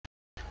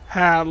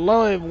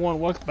Hello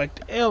everyone, welcome back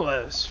to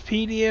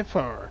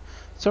LSPDFR.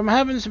 So I'm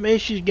having some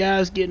issues,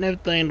 guys, getting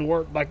everything to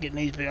work like it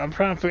needs to be. I'm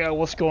trying to figure out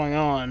what's going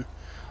on.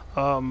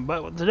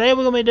 But today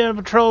we're going to be doing a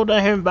patrol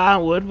down here in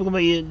Vinewood. We're going to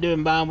be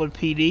doing Vinewood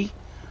PD.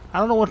 I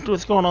don't know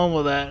what's going on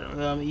with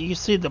that. You can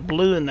see the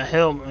blue in the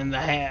helmet and the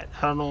hat.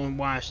 I don't know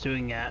why it's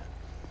doing that.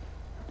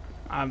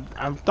 I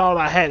thought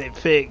I had it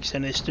fixed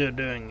and it's still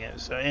doing it.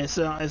 So it's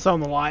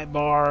on the light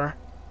bar.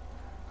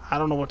 I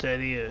don't know what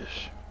that is.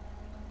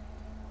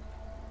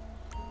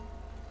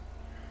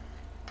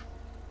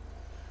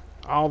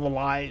 All the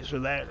lights or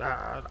that,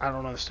 I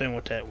don't understand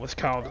what's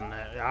causing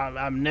that.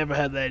 I've never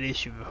had that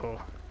issue before.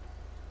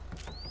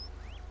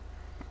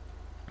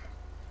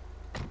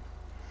 Can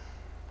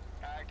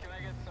I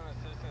get some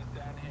assistance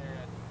down here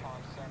at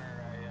Palm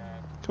Center?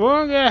 So we're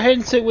gonna go ahead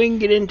and see what we can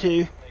get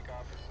into.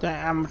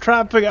 I'm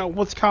trying to figure out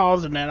what's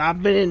causing that.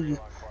 I've been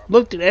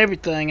looked at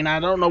everything and I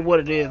don't know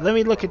what it is. Let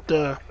me look at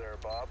the.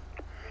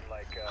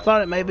 I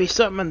thought it may be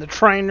something in the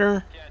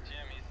trainer. Yeah, Jim,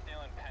 he's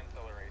stealing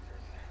pencil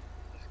erasers.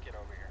 Just get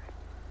over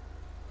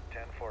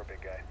here. 10-4,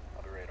 big guy.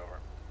 I'll be right over.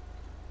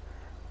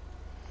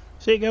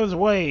 See, it goes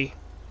away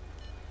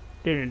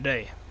during the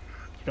day.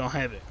 You don't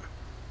have it.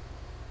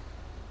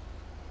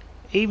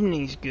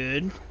 Evening's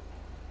good.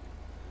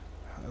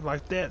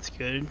 Like that's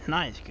good.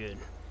 Night's good.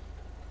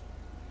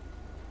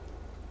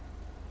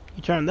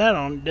 You turn that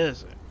on, it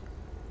does it.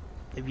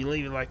 If you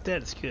leave it like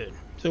that, it's good.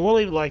 So we'll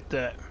leave it like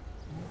that.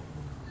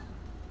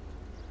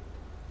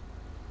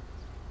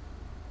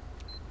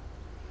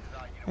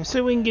 And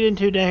see what we can get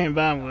into down here in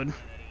Vinewood.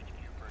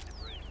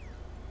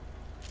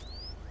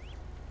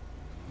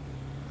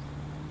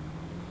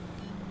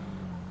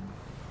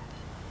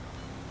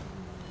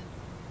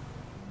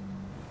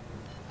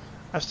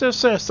 I still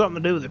say it's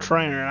something to do with the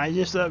trainer, and I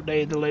just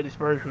updated the latest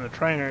version of the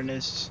trainer and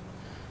it's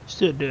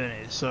still doing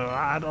it, so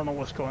I don't know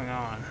what's going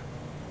on.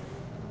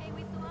 Hey,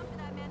 we still on for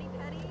that Manny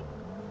Petty?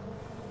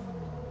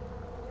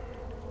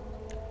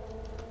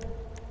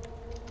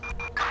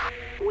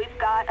 We've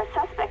got a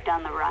suspect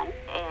on the run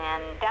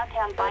in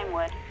downtown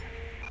Vinewood.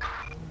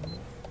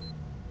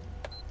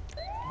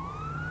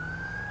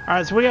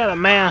 Alright, so we got a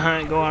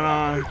manhunt going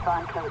on.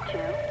 Respond code 2.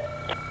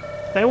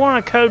 They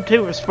want a code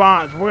 2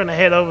 response. We're gonna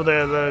head over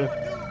there though.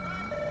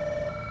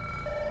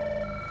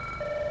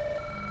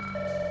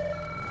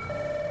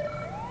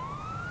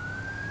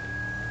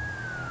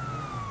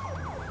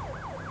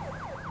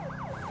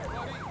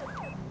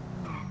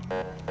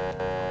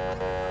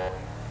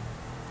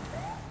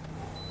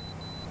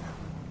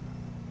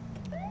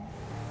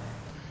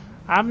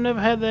 I've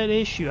never had that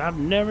issue. I've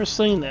never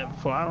seen that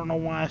before. I don't know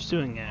why it's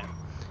doing that.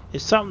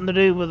 It's something to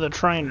do with the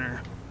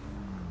trainer.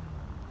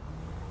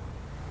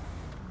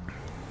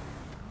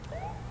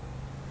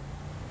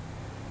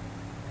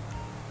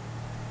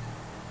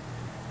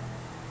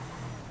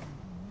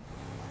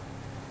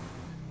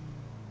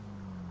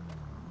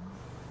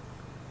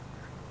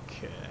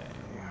 Okay.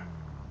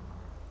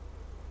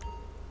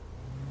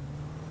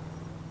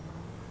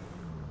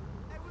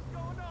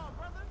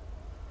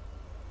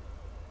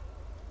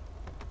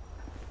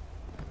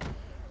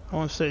 I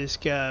want to say this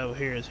guy over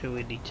here is who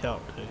we need to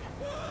talk to.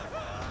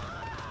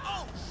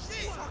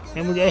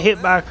 And we got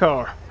hit by a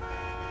car.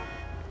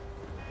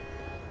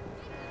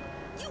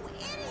 You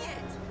idiot!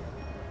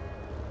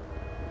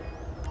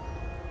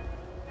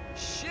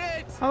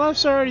 Shit! Hello,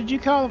 sir. Did you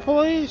call the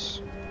police?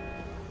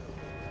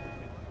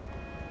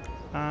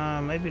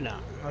 Maybe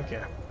not.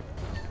 Okay.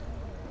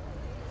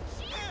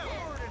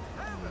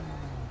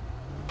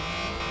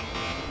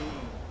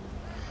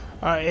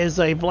 Alright, is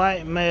a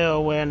black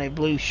male wearing a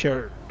blue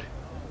shirt.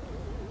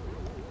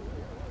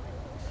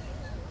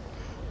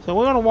 So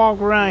we're gonna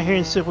walk around here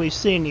and see if we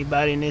see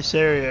anybody in this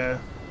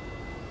area.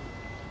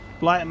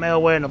 Black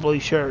male wearing a blue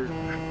shirt.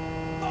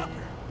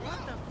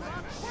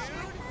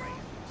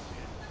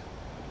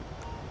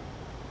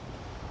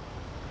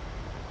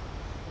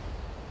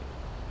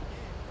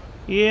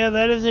 Yeah,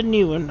 that is a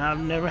new one. I've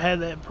never had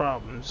that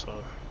problem,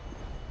 so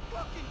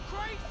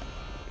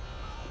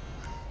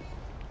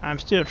I'm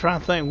still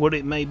trying to think what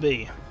it may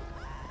be.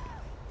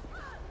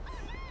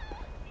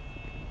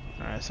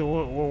 Alright, so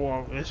we'll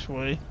walk this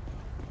way.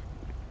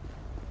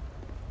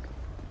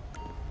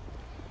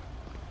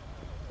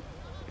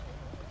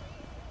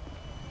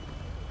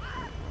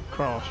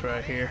 Cross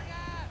right here.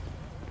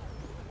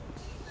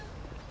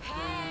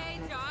 Hey,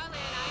 darling,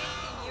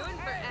 I ain't seen you in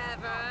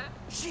forever.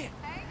 Shit!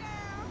 Hey,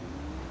 girl.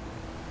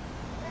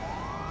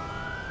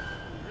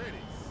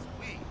 Pretty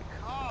sweet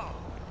call.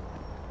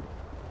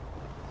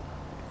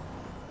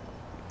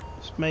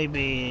 This may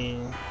be.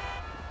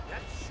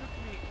 That shook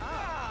me.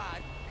 Ah,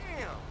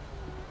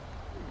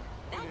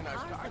 damn. Really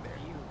nice guy there.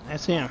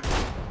 That's him.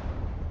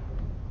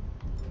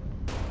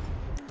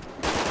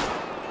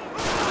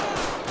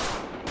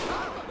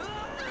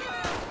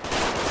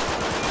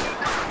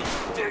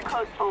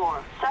 Code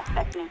 4.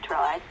 Suspect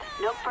neutralized.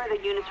 No further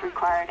units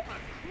required.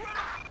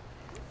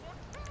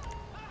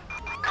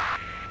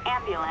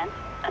 Ambulance.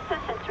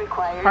 Assistance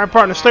required. Alright,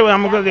 partner, stay with me.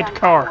 I'm gonna go get the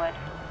car. Vinewood.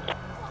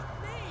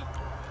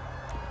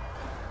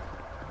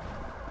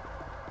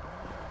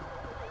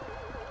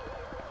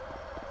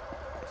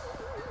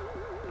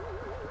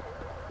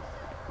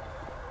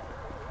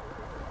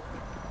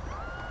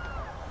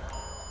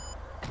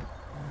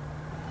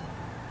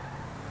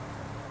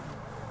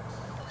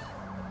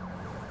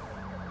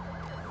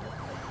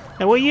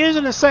 And we're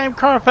using the same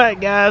car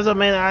pack, guys. I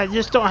mean, I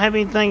just don't have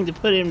anything to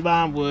put in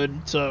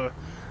Vinewood, so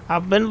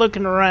I've been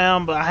looking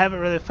around, but I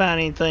haven't really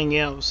found anything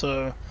else.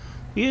 So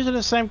we're using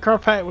the same car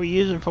pack we're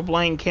using for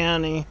Blaine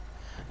County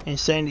and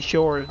Sandy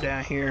Shores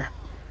down here.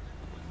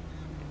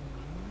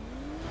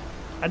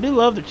 I do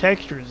love the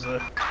textures,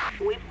 though.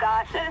 We've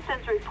got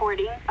citizens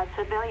reporting a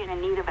civilian in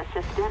need of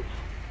assistance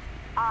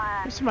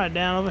on There's somebody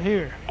down over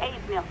here. A's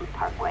Milton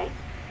Parkway.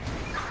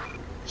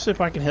 Let's see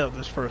if I can help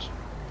this person.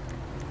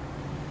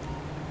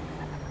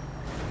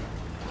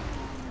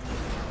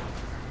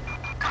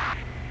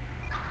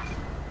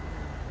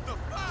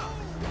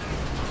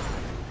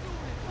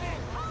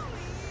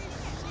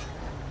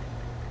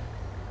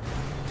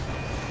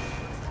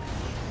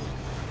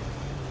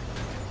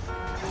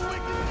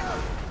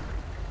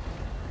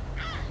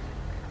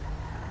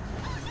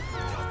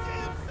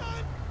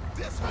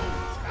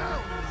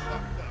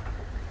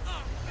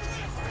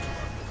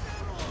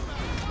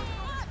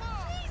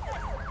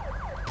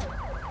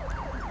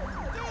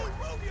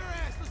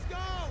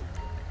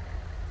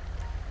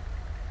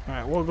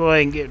 Alright, we'll go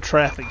ahead and get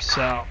traffic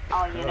south.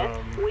 All units,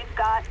 we've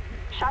got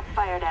shots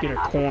fired at Get an a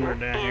officer corner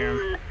down here.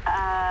 in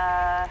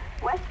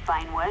West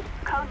Vinewood.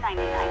 Code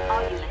 99.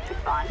 All units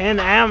respond. And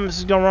the ambulance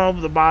is gonna run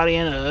over the body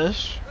and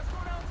us.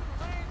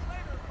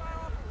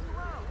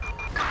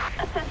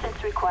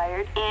 Assistance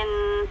required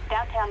in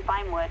downtown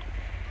Vinewood.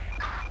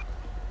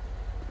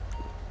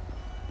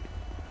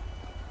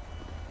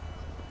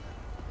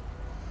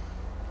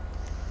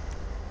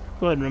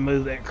 Go ahead and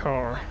remove that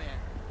car.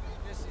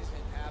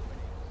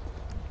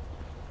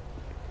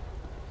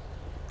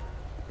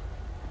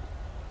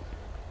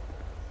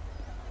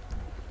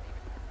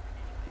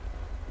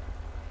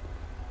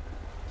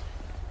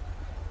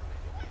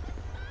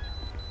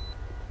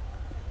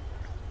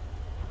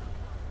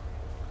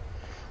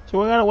 So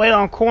we're gonna wait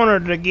on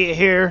corner to get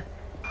here.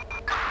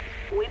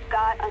 We've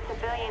got a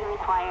civilian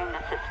requiring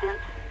assistance.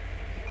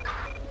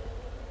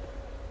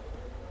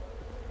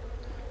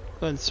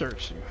 Go ahead and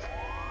search you. You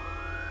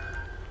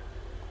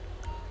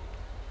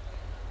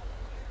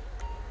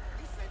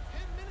said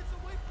 10 minutes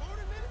away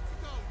 40 minutes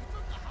ago. You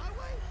took the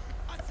highway?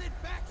 I said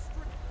back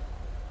street.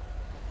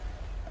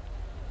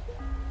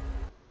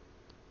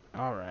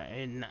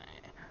 Alright,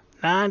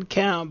 9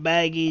 count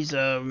baggies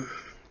of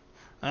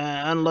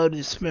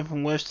unloaded Smith &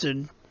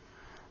 Wesson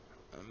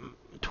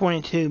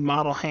 22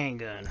 model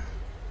handgun.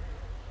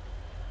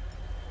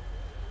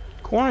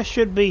 Corner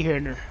should be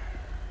here.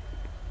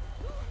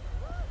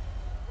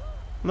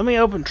 Let me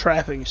open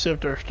traffic and see if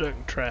they're stuck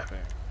in traffic.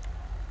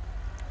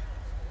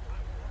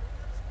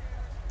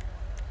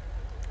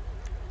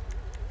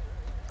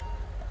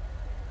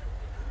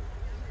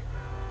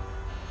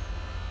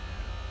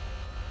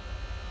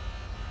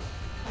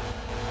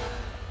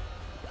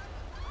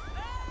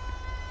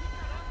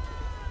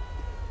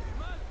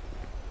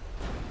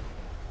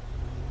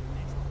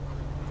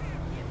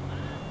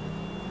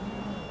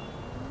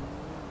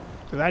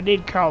 Cause I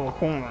did call the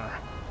corner.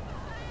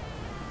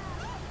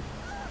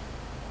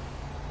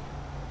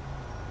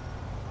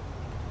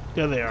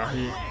 There they are.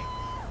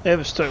 They have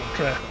a stuck in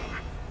traffic.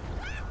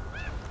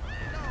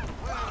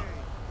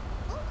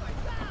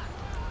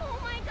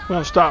 We're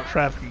gonna stop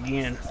traffic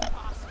again.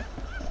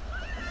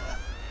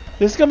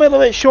 This is gonna be a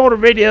little bit shorter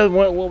video than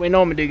what we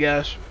normally do,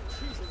 guys.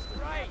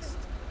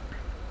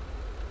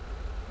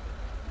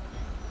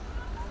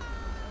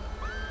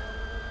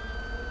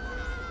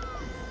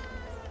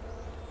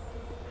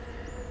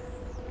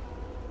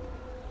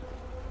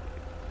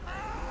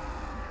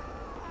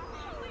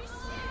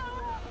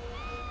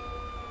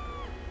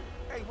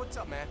 Hey, what's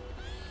up, man?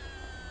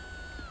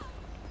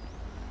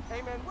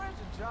 Hey, man, where's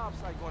your job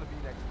site going to be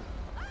next week?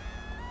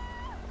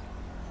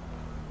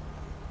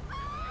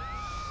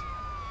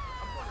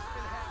 I'm going to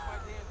spend half my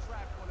day in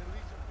traffic on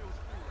Alicia Field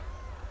Freeway.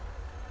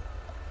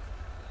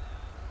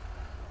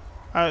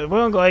 Alright, we're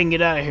gonna go ahead and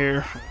get out of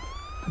here.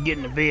 Get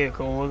in the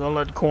vehicle. We're gonna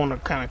let the corner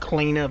kind of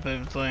clean up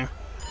everything.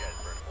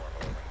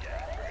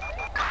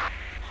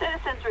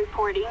 Citizens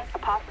reporting a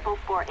possible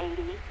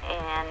 480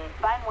 in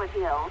Vinewood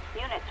Hills.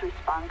 Units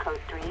respond code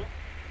 3.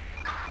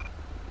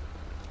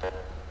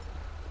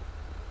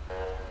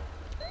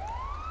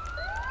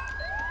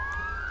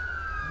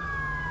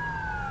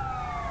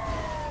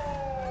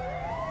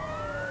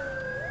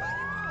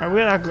 Alright, we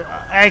got an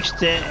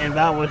accident in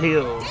Vinewood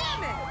Hills.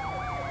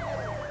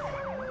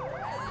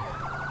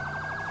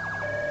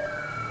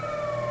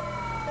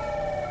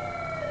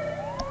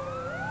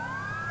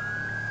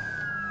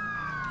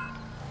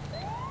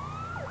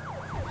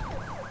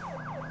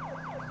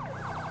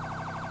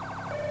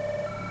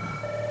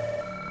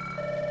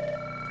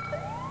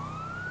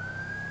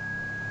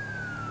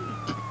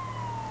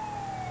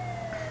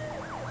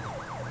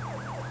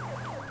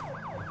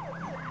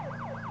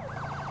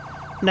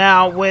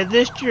 Now, with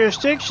this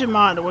jurisdiction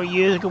mod that we're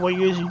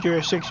using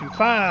jurisdiction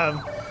 5,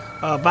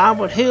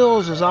 Vinewood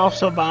Hills is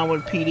also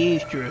Vinewood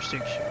PD's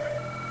jurisdiction.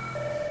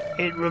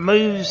 It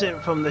removes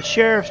it from the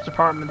sheriff's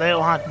department. They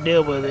don't have to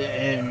deal with it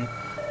and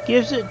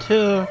gives it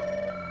to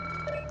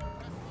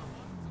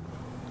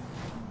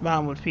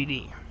Vinewood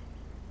PD.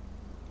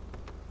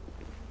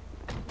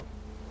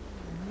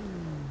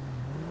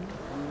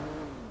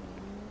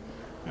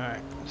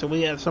 Alright, so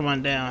we got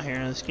someone down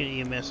here. Let's get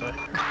EMS out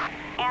here.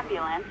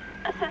 Ambulance.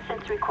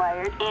 Assistance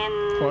required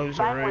in Close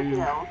the Vinewood room.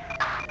 Hills.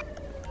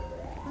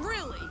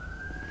 Really?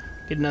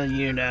 Get another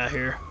unit out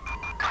here.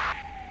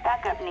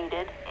 Backup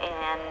needed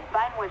in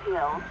Vinewood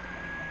Hills.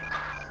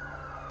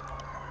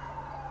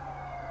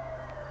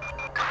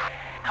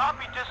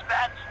 Copy,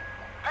 dispatch.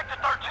 Victor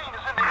 13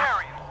 is in the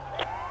area.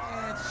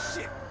 Man,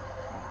 shit.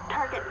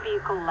 Target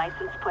vehicle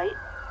license plate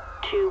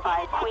 2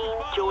 by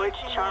Queen George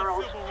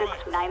Charles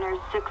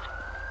 696.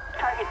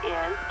 Target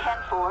is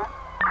 10-4.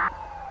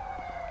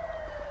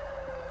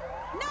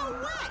 No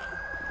way!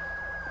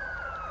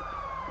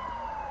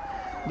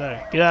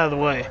 There, get out of the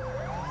way.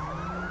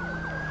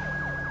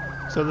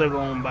 So they're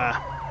going by.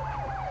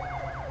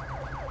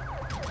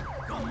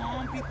 Come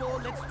on,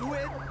 people, let's do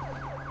it.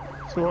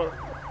 So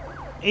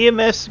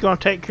EMS is going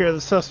to take care of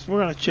the suspect. We're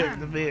going to check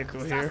the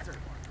vehicle here.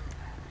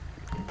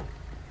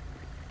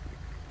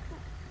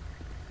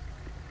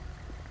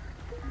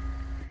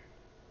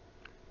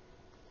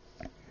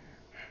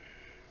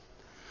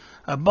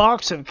 A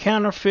box of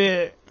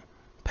counterfeit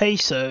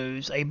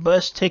pesos, a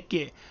bus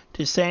ticket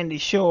to Sandy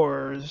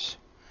Shores,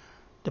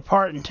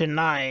 departing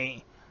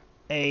tonight,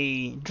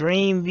 a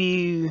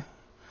Dreamview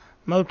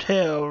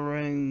motel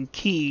room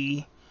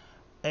key,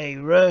 a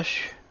rope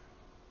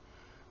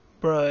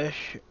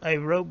brush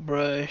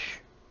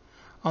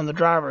on the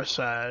driver's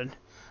side.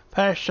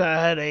 Passenger side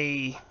had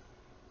a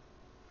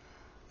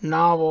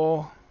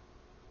novel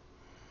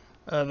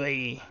of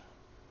a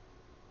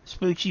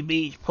Spooky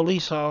Beach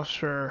police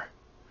officer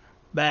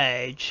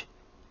badge,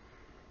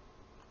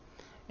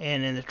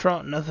 and in the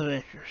trunk nothing of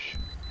interest.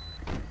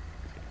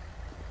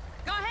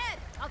 Go ahead,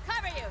 I'll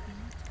cover you.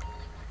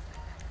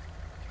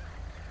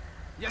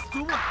 Yes,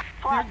 do it.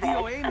 Flatbed.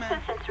 DOA, man.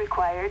 Assistance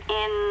required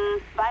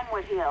in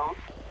Vinewood Hills.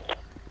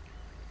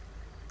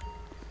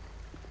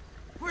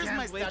 Where's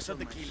my stash of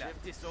tequila?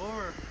 It's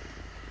over.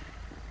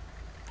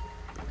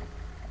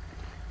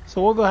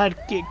 So we'll go ahead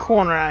and get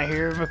corner out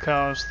here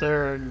because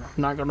they're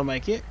not going to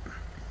make it.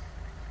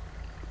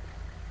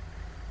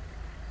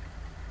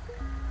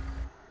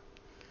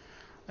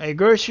 A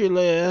grocery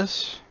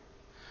list,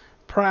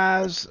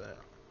 prize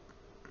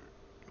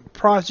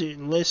project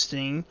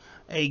listing,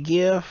 a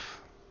gift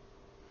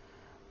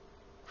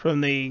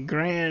from the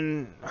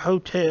Grand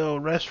Hotel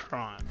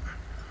restaurant.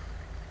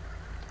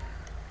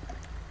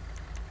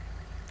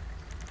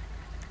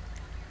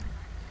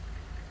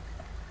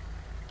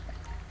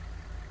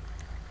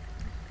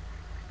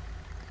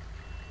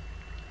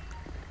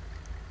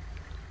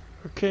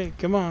 Okay,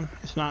 come on.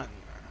 It's not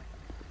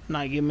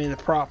giving me the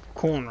proper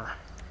corner.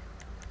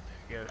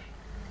 There you go.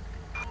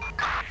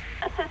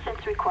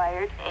 Assistance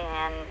required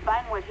in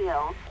Vinewood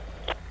Hills.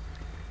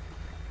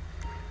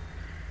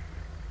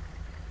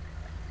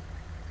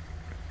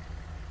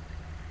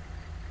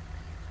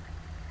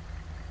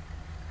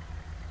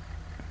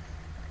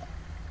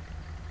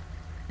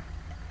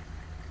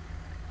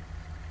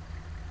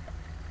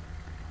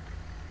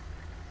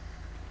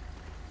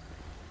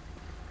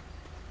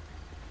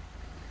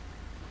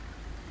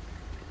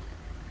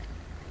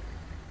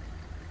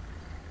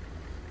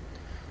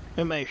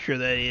 Let me make sure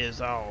that is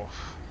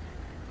off.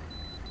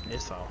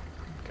 It's off.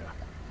 Okay.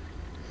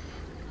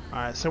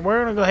 Alright, so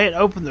we're going to go ahead and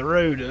open the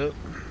road up.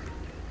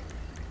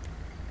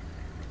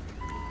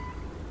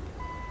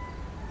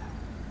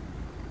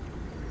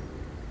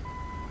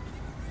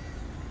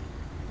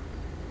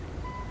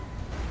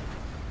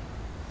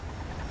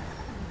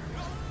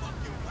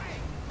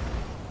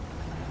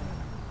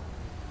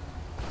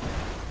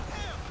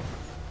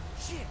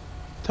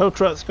 Tow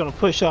truck's going to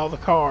push all the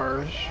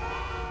cars.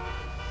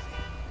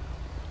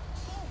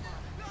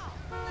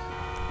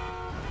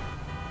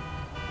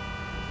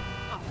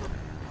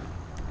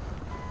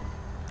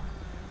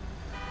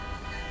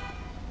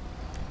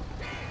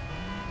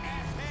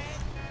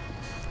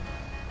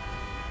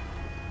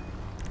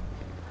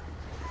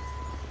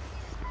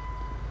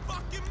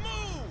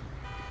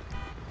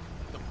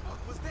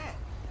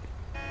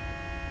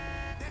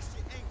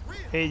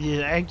 It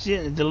just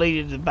accidentally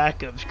deleted the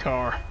backup's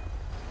car.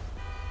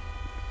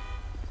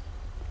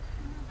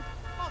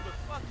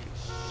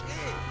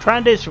 Try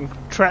and do some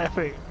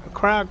traffic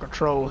crowd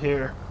control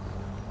here.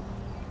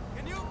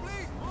 Can you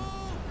please move?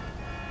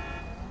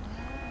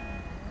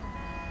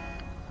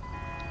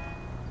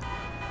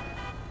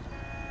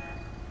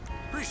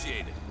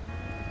 Appreciate it.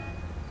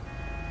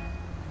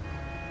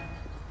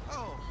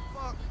 Oh,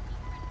 fuck.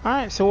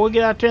 Alright, so we'll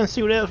get out there and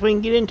see what else we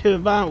can get into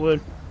in Vinewood.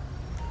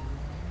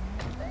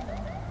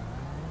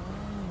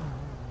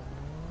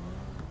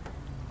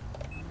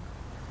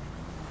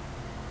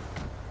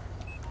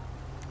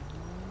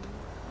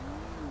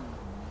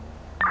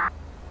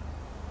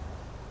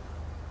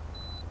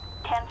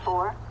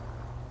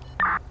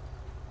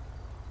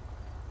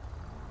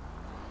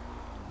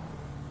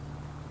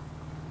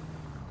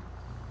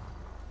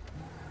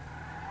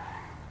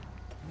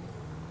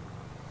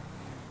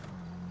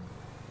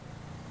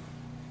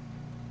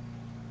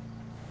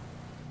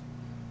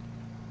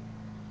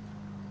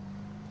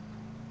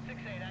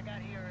 I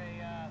got here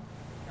a, oh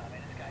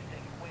man, this guy's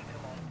taking way too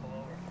long to pull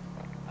over.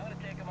 I'm gonna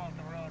take him off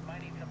the road.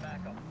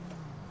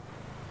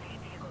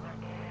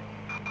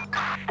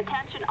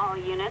 Attention all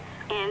units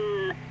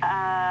in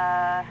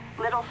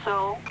Little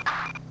Seoul.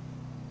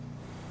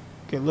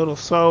 Okay, Little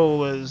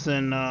Seoul is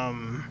in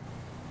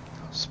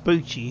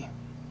Spoochie.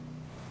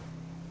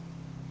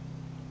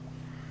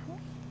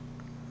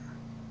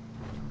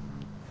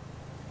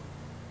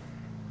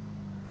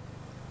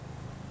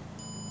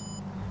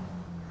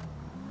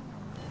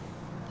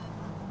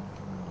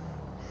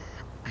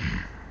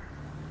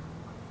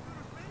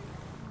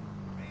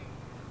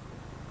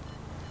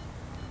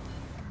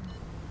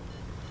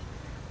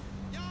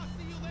 Y'all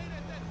see you later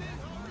at that thing,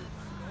 homie.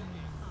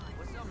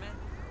 What's up, man?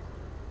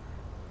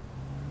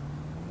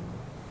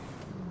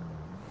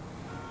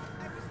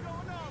 Hey, what's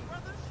going on,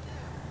 brothers?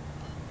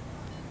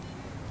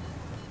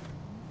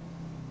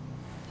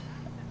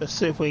 Let's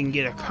see if we can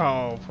get a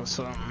call for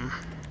something.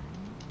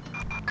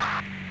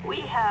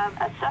 We have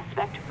a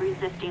suspect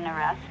resisting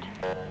arrest.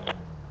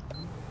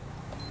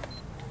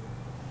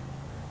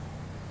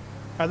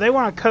 They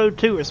want a code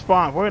 2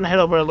 response. We're gonna head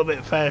over a little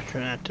bit faster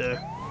than that too.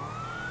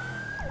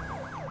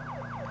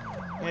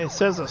 It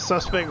says a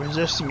suspect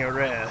resisting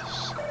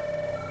arrest.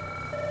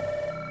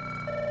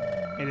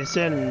 And it's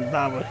in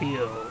Bible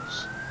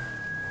Hills.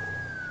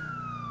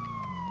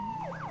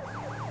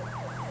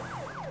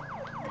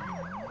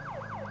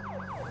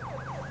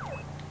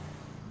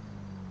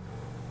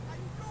 How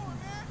you doing,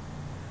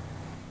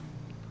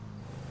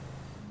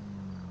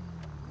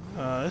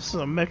 man? This is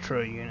a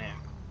metro unit.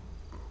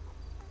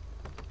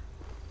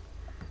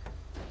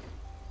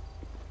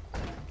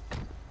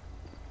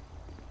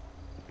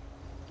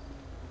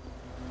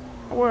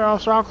 Where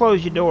else? I'll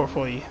close your door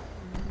for you.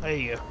 There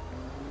you go.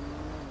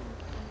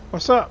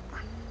 What's up?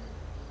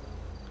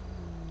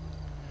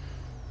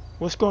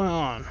 What's going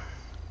on?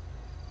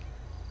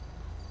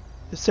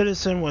 The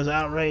citizen was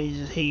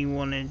outraged. He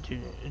wanted to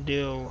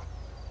deal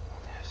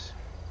with this.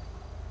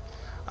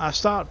 I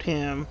stopped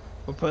him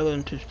for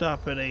failing to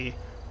stop at a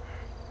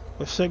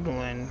was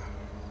signaling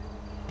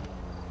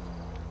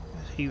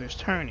as he was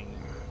turning.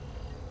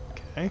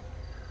 Okay.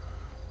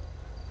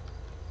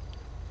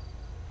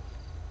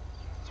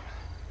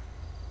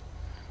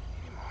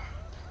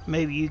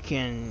 Maybe you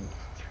can.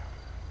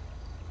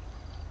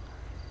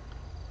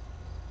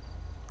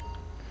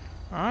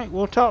 Alright,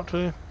 we'll talk to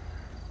him.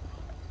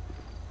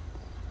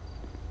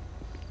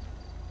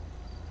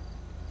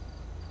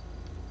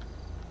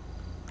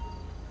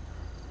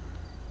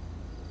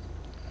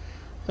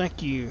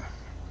 Thank you.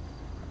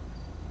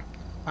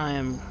 I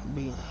am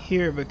being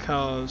here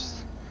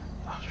because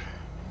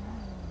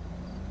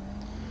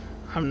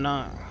I'm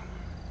not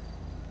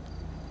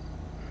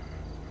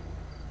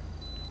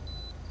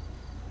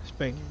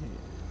expecting.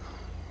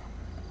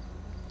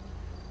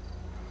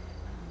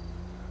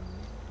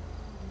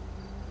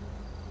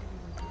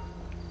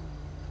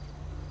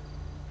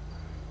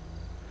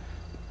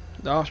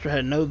 The officer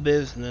had no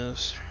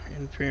business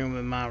interfering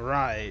with my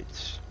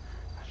rights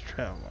as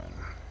traveling.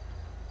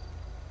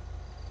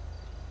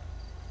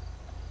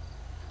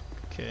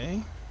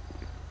 Okay.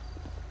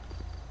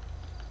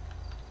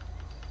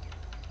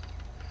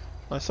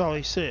 That's all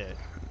he said.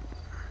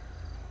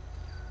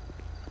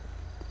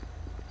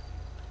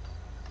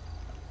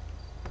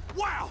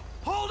 Wow!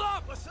 Hold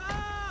up! What's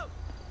up?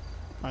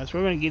 Alright, so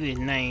we're gonna get his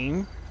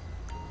name.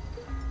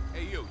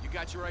 Hey, you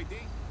got your ID?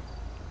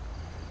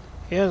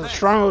 He has a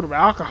strong odor of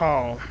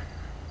alcohol.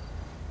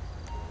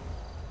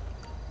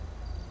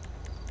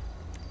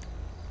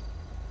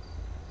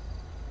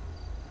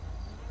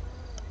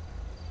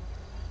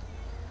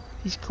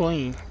 He's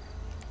clean.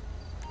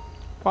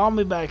 Follow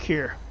me back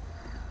here.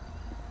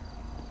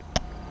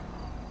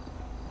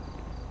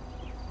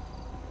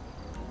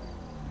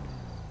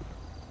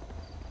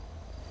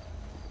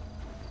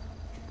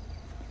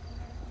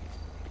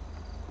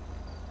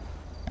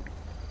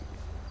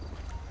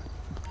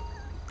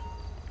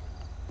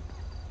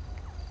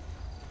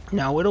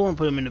 No, we don't want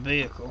to put him in the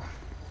vehicle.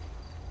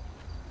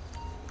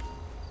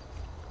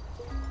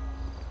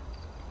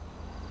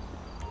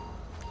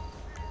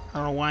 I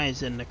don't know why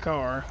he's in the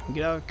car.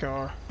 Get out of the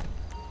car.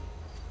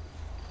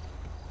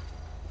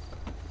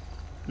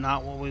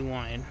 Not what we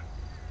wanted.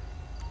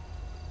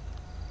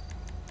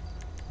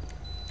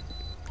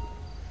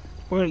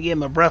 We're gonna give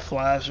him a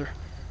breathalyzer.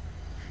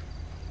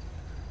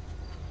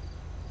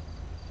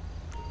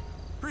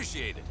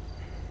 Appreciate it.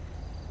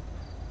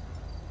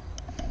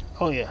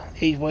 Oh yeah,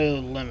 he's way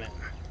over the limit.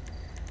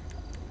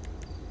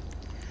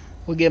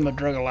 We'll give him a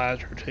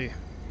drugalizer too.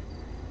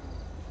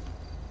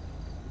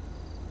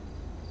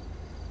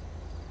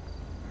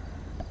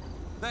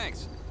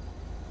 Thanks.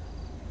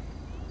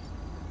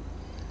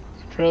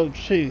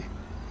 Drugs too.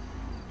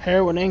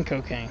 Heroin and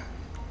cocaine.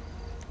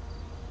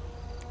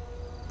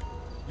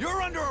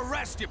 You're under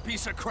arrest, you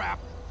piece of crap.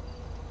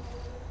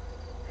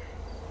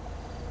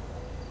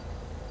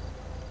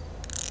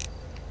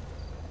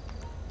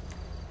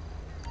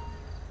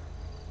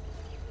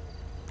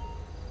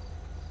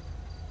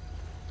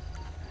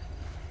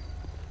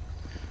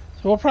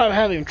 So we'll probably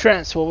have him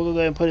transferred. We'll go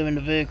ahead and put him in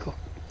the vehicle.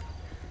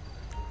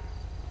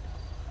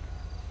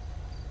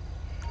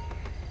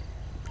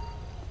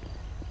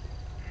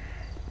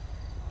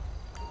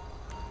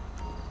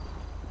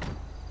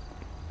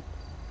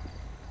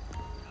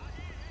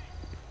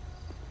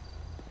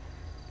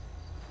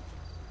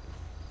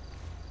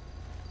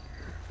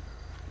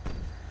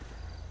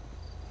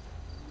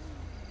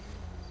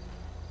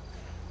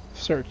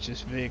 Search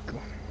this vehicle.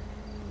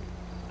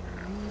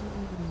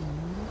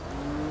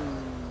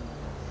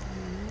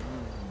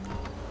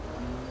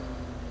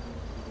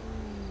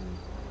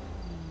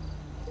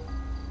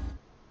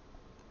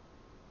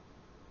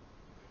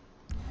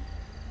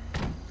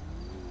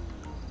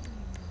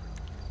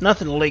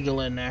 Nothing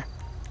illegal in there.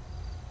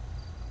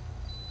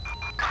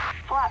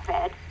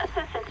 Flatbed.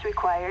 Assistance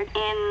required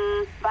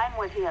in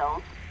Vinewood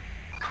Hills.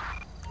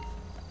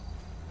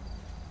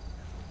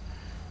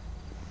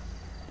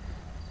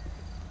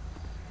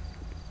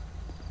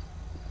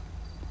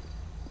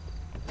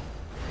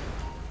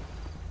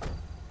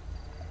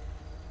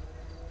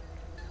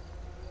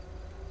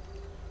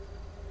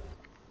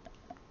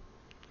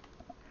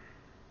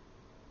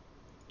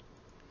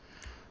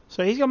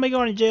 So he's gonna be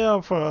going to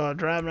jail for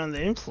driving under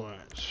the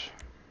influence.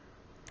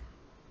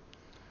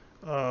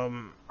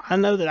 I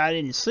know that I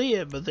didn't see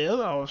it, but the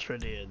other officer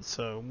did,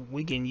 so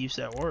we can use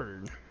that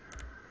word.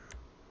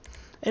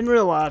 In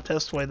real life,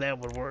 that's the way that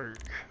would work.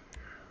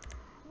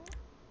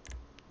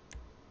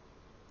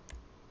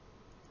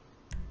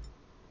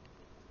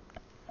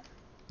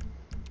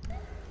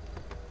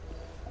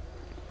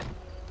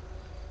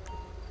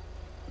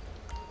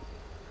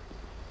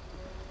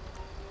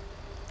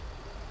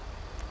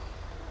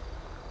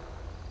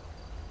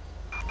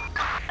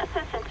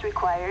 Assistance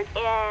required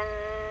in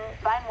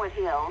Vinewood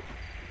Hills.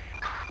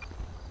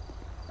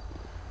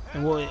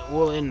 And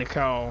we'll end the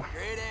call.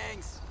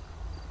 Greetings.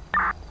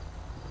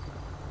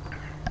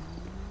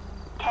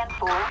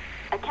 10-4.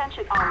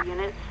 Attention all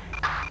units.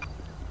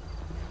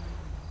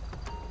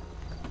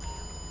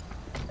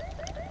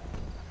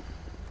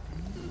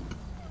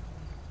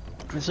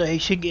 So he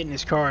should get in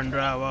his car and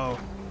drive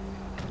off.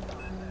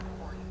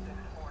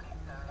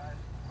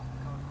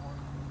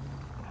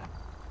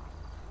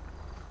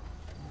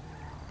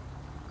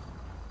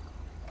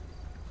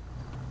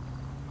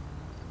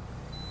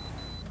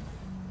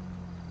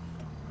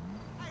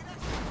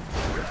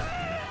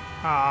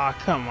 Ah,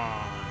 come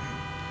on.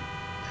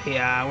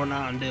 Yeah, we're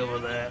not gonna deal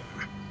with that.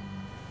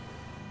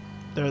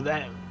 They're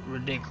that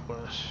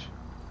ridiculous.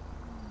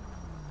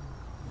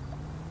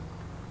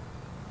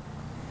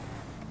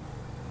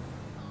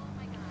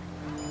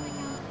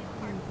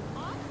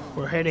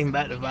 We're heading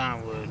back to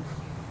Vinewood.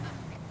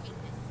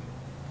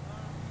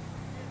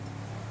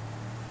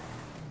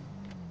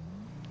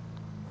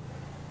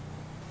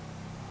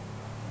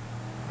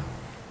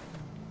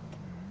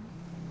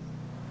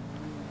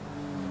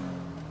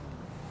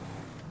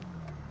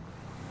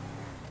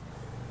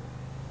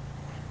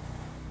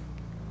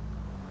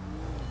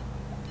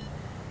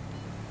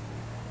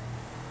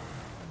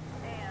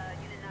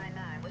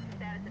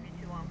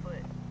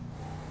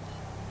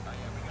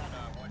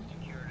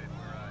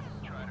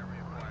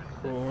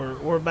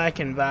 We're back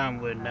in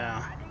Vinewood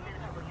now.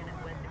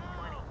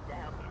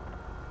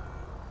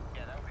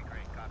 Yeah, that would be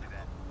great. Copy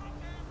that.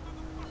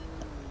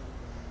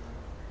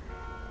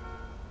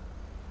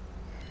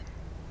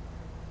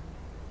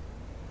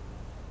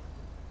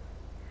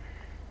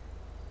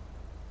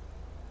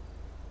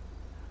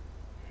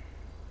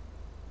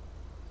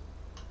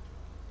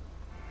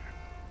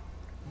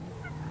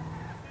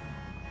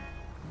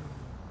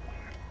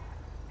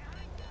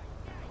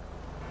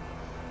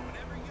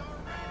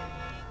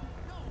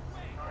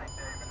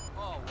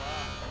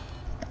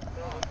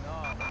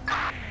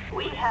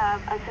 We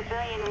have a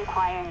civilian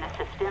requiring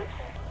assistance.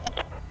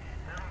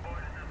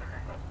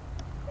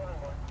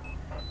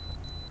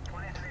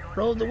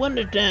 Roll the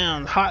windows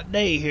down. Hot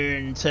day here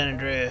in San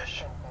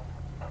Andreas.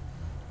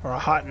 Or a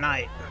hot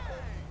night.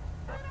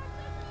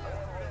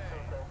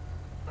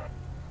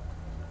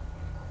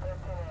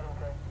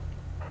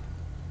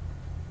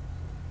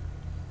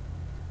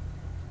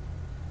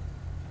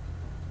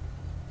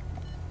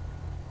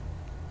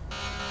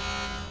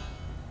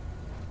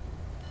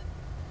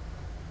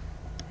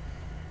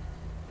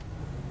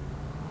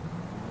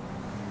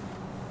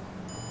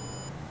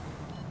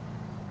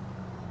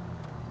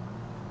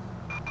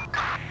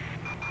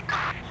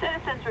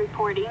 Citizens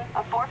reporting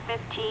a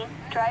 415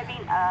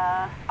 driving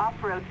a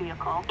off-road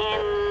vehicle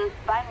in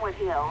Vinewood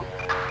Hills.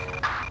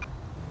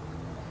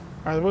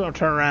 Alright, we're gonna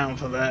turn around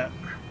for that.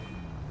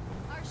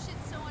 Our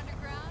shit's so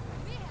underground.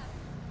 We have.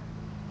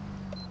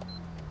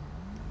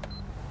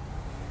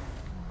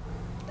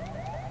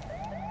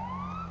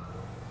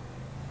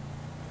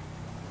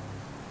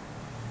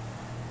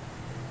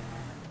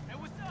 Hey,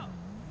 what's up?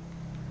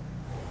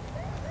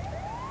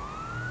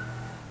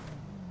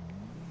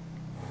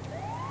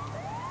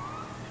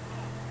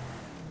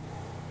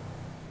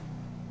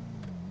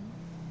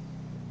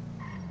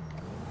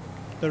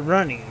 They're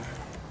running.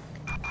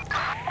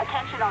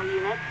 Attention all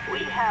units. We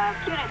have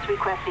units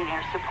requesting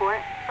air support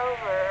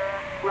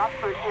over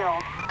Rockford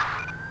Hills.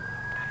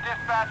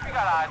 Dispatch, we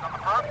got eyes on the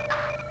perp.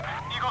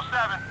 Eagle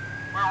 7,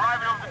 we're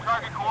arriving over the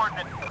target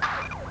coordinates.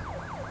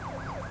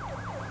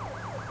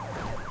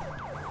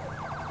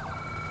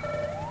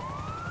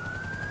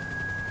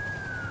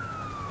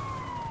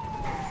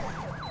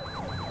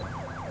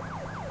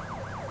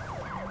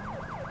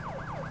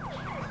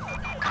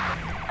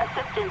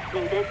 Assistance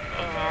needed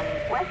in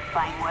West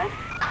Vinewood.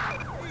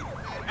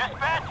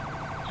 Dispatch,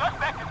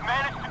 Suspect has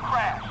managed to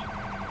crash.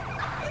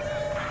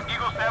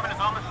 Eagle 7 is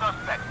on the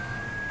suspect.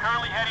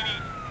 Currently heading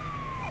east.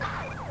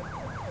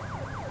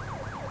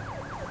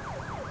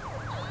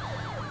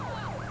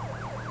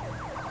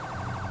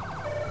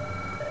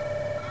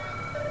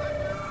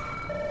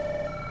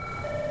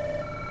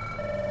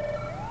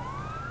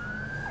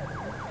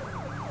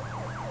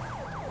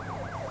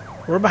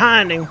 We're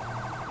behind him.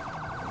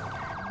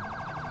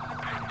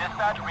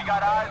 Dispatch, we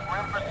got eyes. We're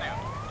in pursuit.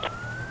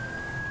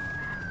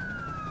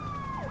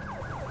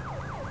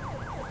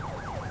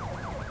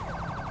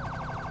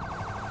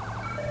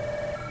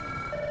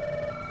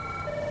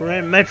 We're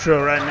in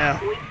Metro right now.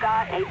 We've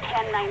got a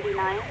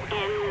 1099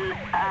 in,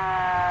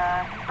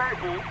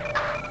 Burton.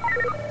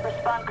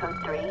 Respond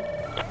code 3.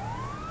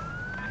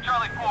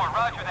 Charlie 4,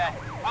 roger that.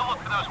 We'll look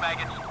for those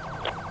maggots.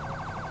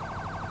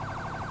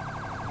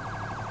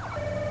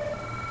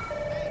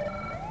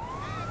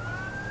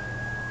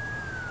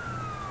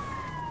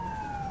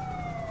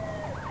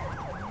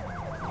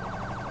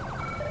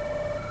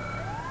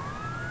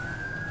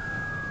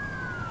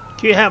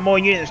 You have more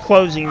units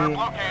closing. Group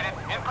located.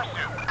 In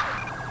pursuit.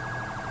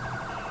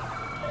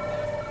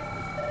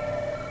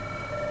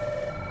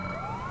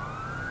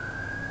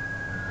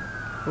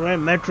 We're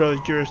in Metro's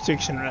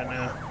jurisdiction right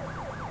now.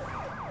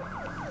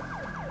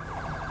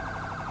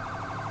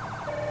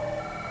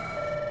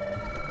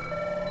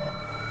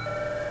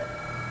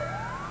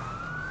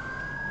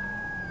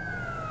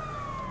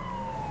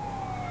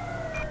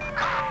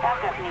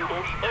 Backup needed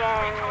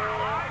in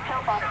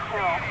Pillbox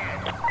Hill.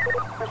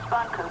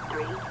 Respond code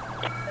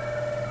 3.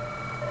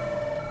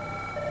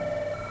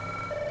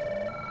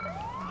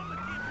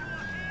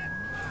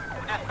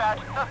 Dispatch,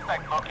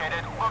 suspect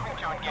located. Moving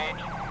to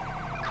engage.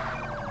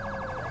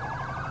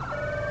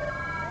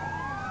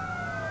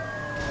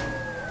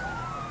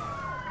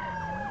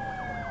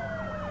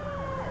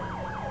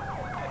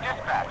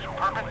 Dispatch,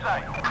 perp in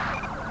sight.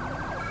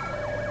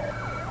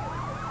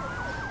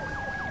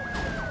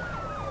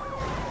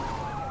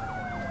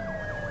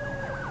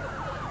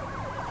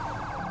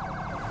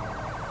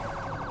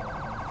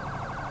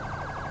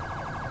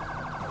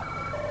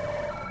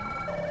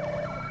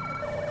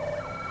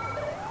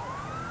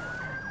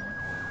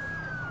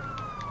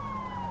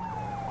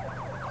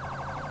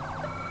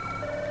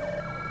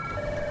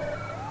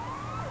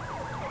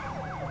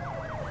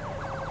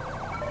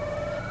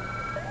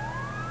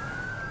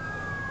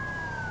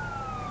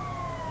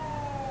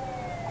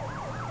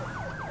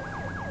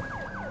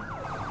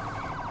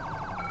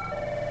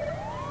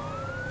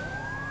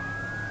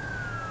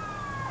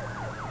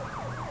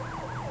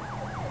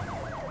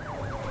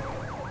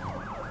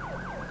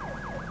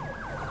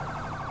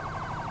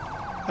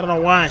 I don't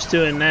know why it's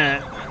doing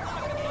that.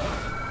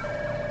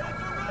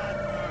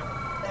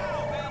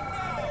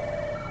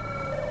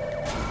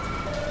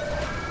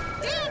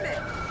 Damn it!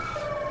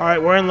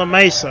 Alright, we're in La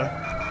Mesa.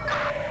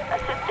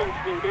 Assistance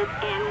needed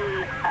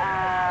in,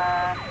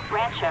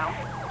 Rancho.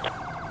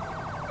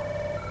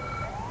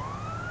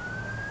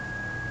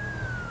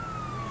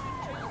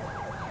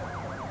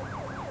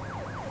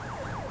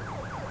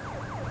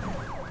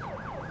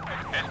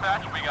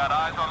 Dispatch, we got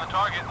eyes on the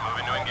target.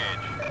 Moving to engage.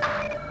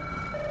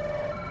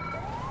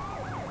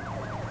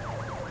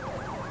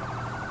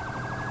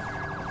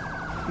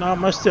 No, it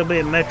must still be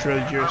a Metro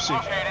Group jurisdiction.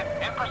 located.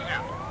 In pursuit.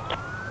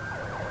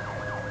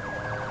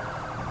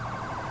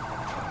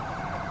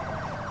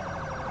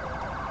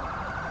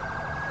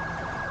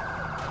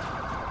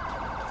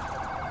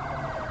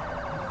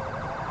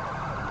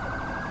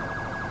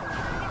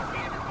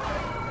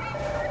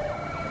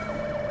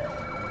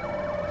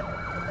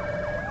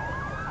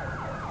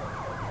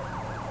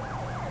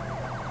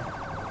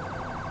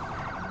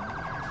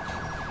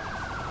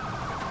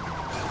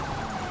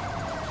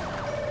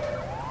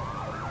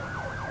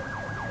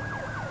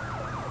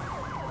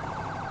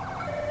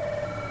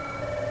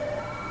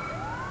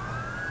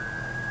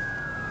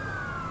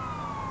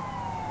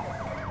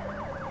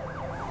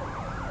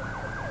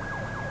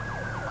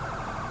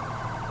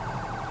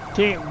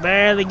 Can't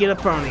barely get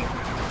up on him.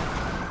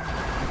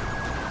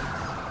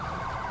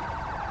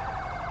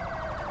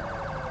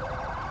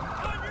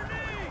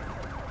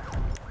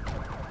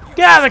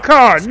 Get out of the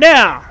car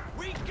now!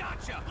 We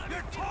gotcha!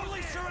 You're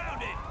totally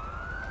surrounded!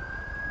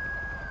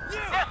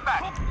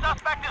 Dispatch,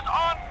 suspect is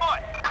on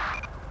foot.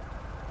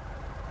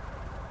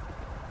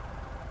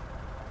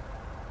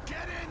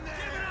 Get in there!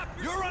 Give it up!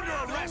 You're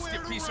under arrest, you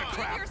piece of Give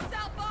crap!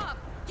 yourself up!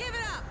 Give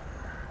it up!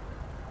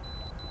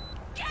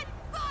 Get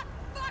fucked,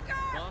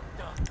 fucker!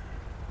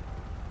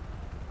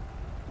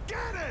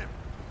 Get him!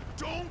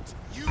 Don't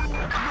you You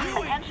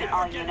ain't Attention never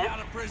all getting units. out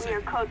of We are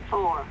prison! code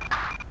 4.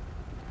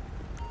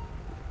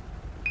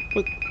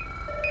 What?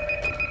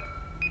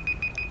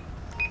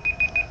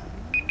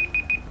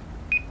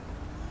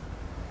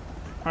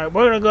 Alright,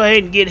 we're gonna go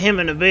ahead and get him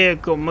in the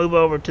vehicle, move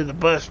over to the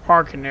bus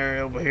parking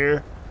area over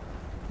here,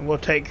 and we'll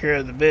take care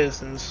of the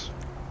business.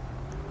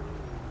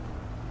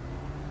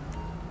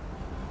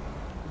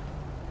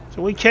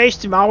 So we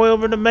chased him all the way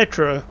over to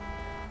Metro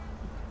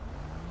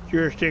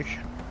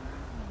jurisdiction.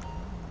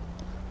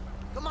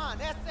 Come on,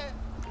 that's it.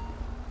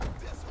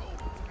 This whole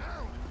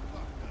town is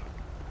fucked up.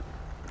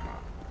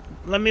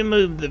 let me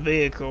move the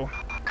vehicle.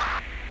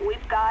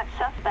 We've got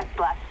suspect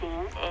last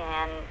seen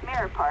in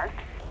Mirror Park.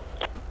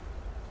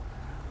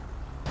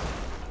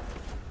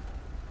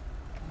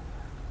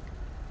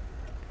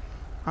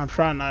 I'm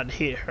trying not to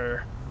hit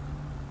her.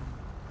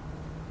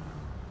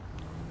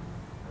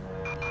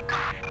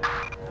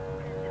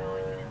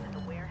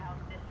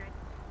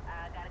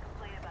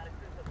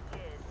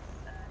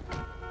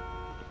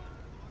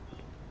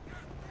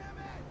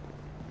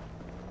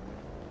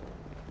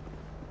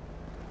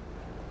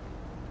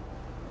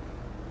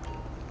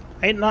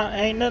 Ain't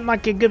nothing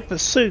like a good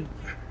pursuit.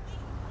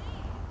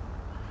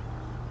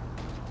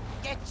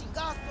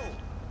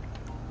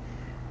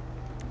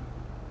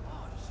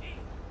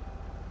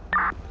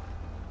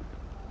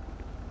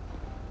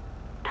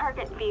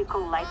 Target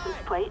vehicle license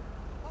plate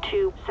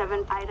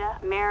 27 Ida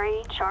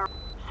Mary Char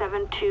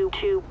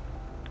 722.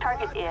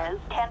 Target is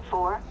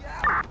 10-4.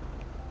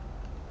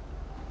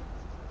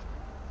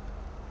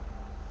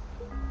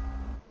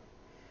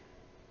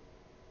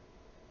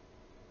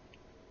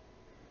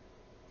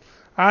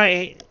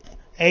 Alright,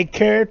 a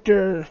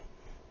character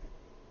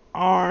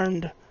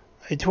armed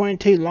a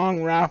 22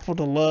 long rifle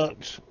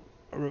deluxe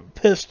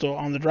pistol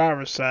on the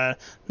driver's side.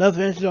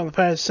 Nothing mentioned on the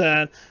passenger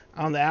side.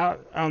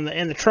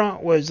 In the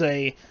trunk was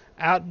a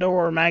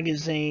outdoor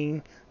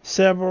magazine,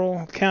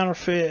 several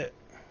counterfeit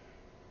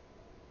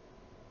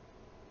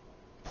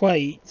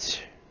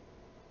plates,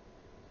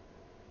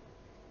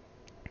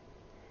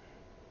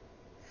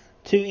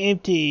 2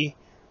 empty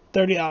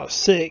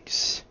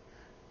 30-06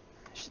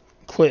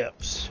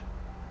 clips.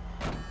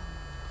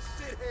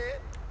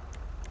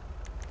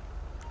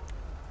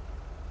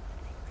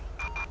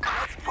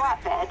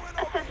 Flatbed,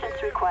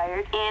 assistance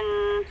required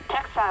in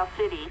Textile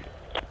City.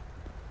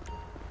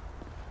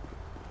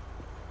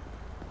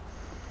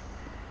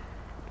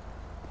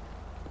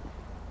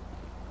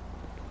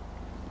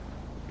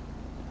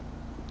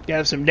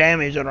 Got some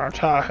damage on our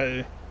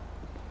Tahoe.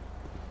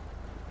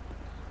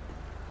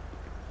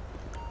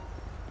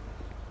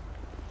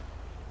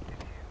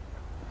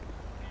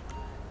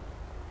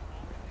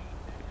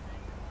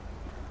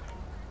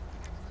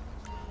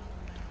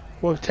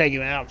 We'll take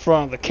him out in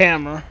front of the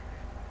camera.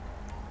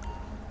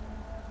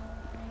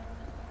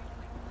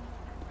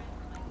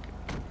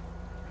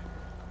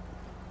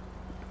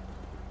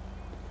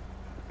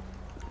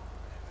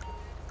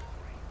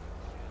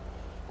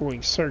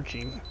 Going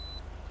searching.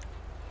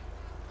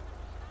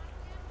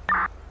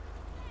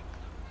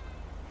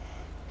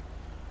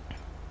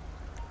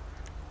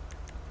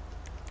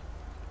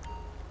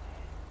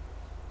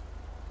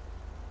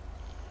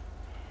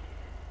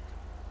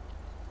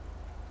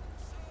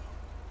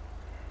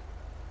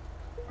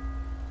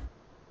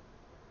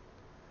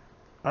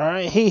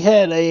 Alright, he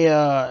had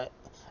a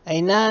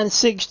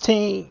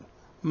 9/16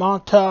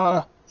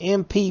 Monta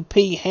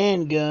MPP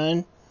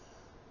handgun,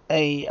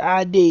 a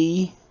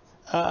ID,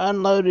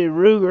 unloaded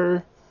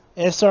Ruger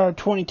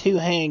SR-22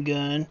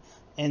 handgun,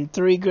 and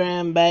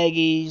 3-gram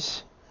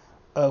baggies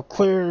of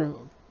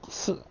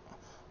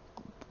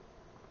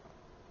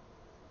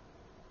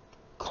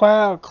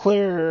cloud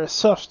clear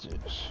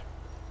substance.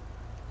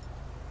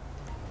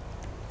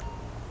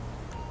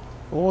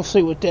 We'll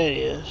see what that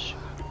is.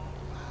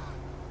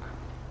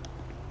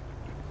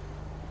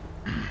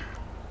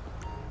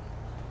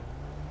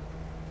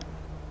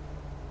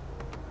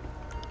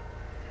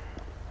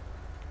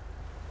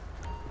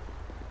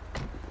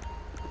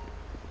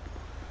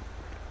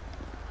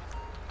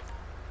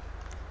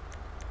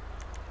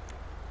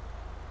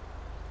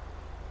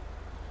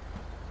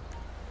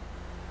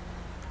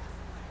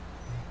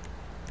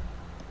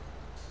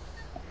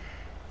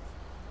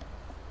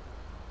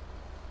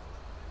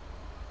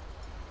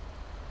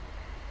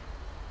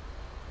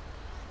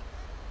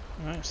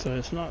 Alright, so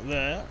it's not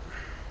that.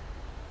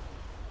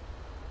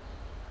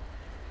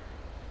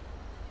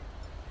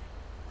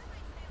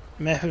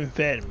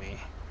 Methamphetamine.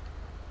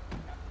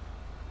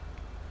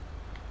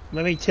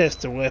 Let me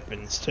test the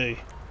weapons too.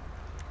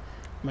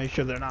 Make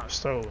sure they're not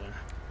stolen.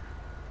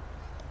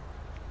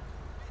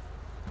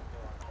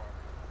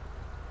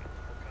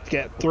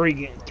 Got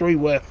three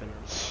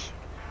weapons.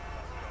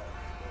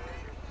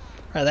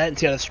 Alright,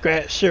 that's got a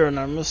scratch serial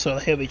number, so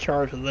he'll be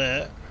charged with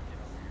that.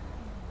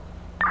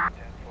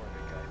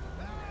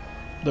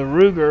 The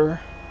Ruger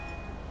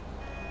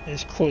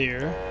is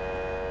clear.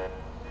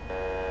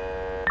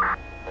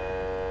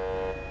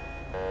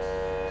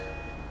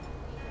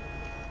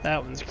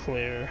 That one's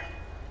clear.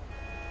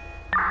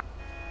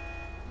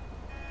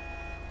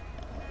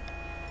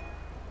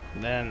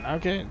 Then,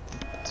 okay.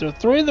 So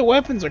 3 of the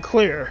weapons are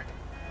clear.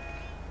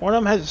 One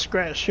of them has a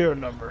scratch serial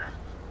number.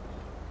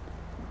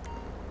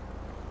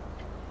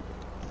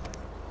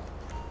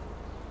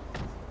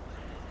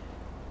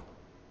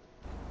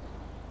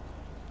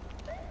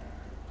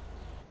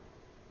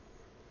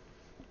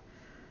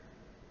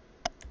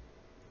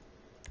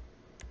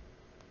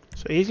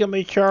 So he's gonna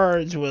be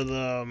charged with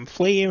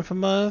fleeing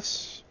from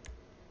us,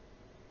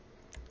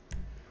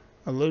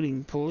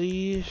 eluding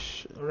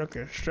police,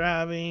 reckless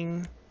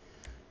driving.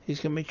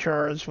 He's gonna be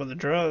charged with the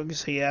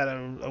drugs. He had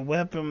a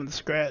weapon with a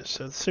scratch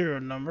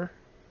serial number.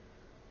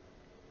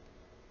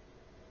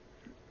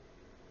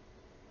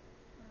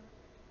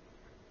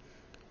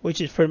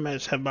 which is pretty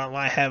much about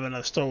like having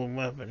a stolen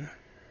weapon.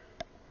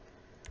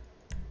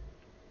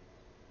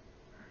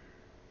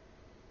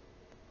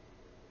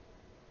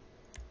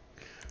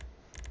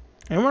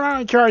 And we're not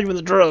gonna charge him with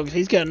the drugs.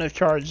 He's got enough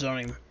charges on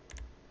him.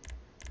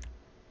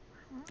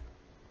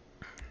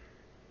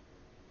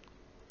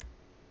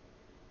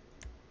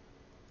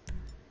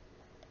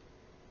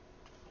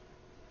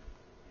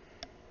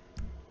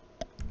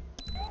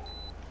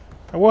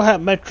 Or we'll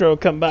have Metro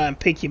come by and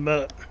pick him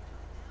up.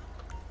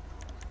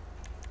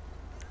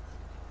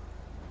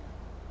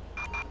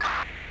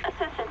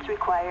 Assistance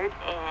required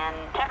in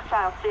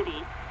Textile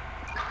City.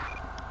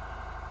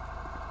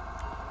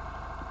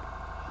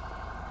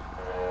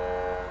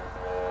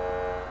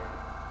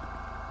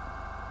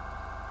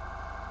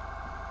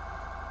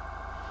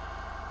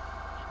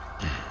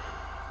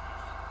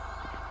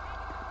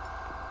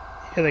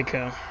 Here they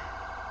come.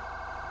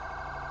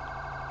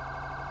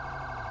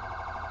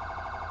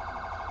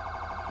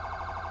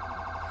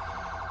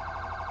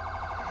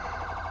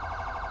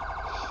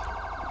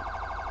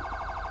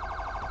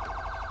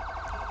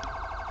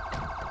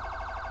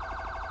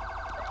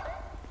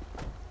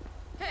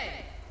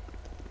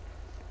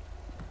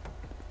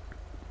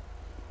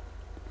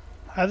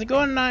 How's it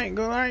going tonight?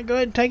 Alright, go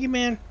ahead and take him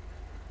in.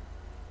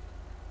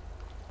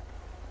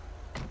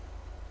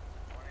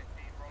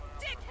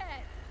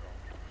 Dickhead!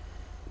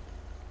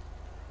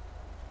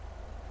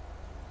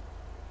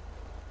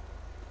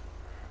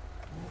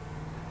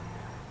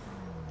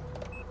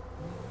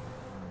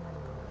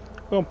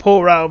 We're gonna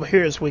pull right over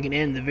here so we can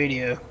end the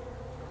video.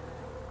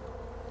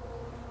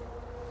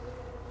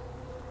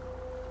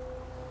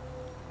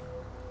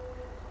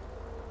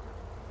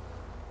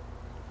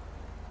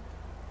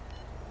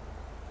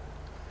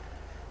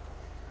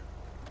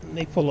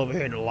 They pull over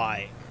here to the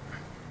light.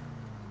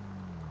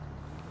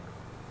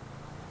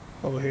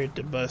 Over here at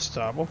the bus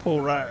stop. We'll pull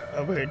right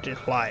over here to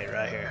this light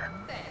right here.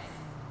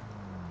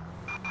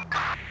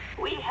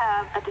 We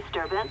have a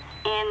disturbance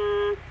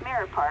in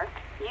Mirror Park.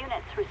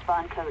 Units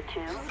respond code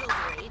 2. Poodles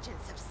are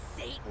agents of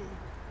Satan.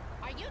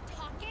 Are you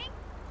talking?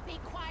 Be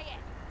quiet.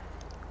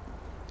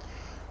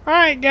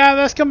 Alright guys,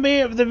 that's gonna be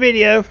it for the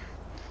video.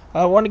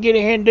 I want to get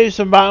in here and do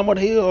some buying with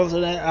heels,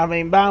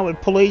 and buying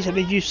with police. And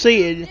as you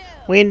see it,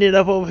 we ended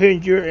up over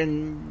here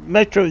in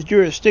Metro's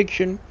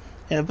jurisdiction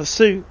in a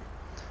pursuit.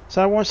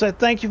 So I want to say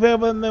thank you for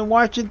everyone that's been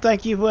watching.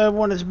 Thank you for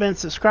everyone that's been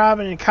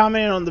subscribing and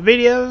commenting on the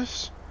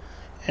videos.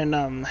 And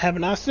have a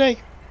nice day.